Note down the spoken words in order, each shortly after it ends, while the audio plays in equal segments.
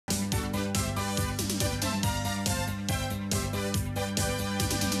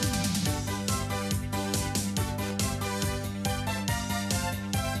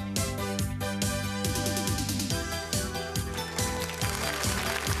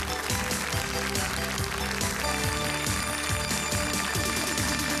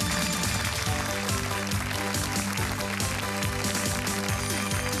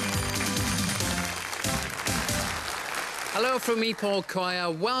Hello from me, Paul Coyer.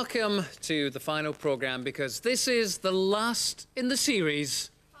 Welcome to the final programme, because this is the last in the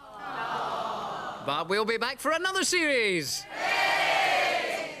series. Aww. But we'll be back for another series.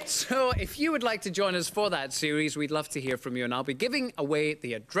 Yay! So if you would like to join us for that series, we'd love to hear from you, and I'll be giving away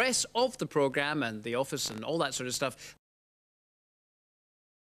the address of the programme and the office and all that sort of stuff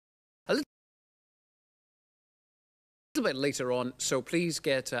a little bit later on, so please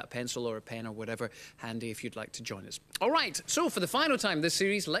get a pencil or a pen or whatever handy if you'd like to join us. All right, so for the final time this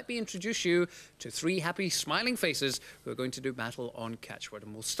series, let me introduce you to three happy, smiling faces who are going to do battle on Catchword.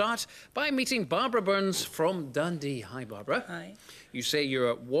 And we'll start by meeting Barbara Burns from Dundee. Hi, Barbara. Hi. You say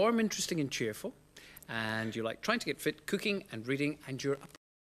you're warm, interesting and cheerful, and you like trying to get fit, cooking and reading, and you're a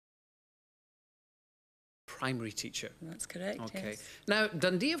primary teacher. That's correct, okay. Yes. Now,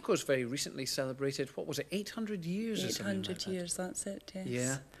 Dundee, of course, very recently celebrated, what was it, 800 years or something like that? 800 years, that's it, yes.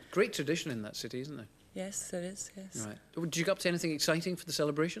 Yeah. Great tradition in that city, isn't there? Yes, there is, yes. Right. Did you go up to anything exciting for the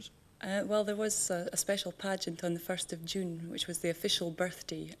celebrations? Well, there was a special pageant on the 1st of June, which was the official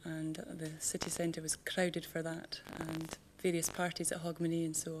birthday, and the city centre was crowded for that, and various parties at Hogmanay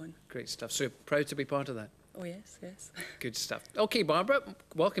and so on. Great stuff. So proud to be part of that. Oh, yes, yes. Good stuff. Okay, Barbara,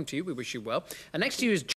 welcome to you. We wish you well. And next to you is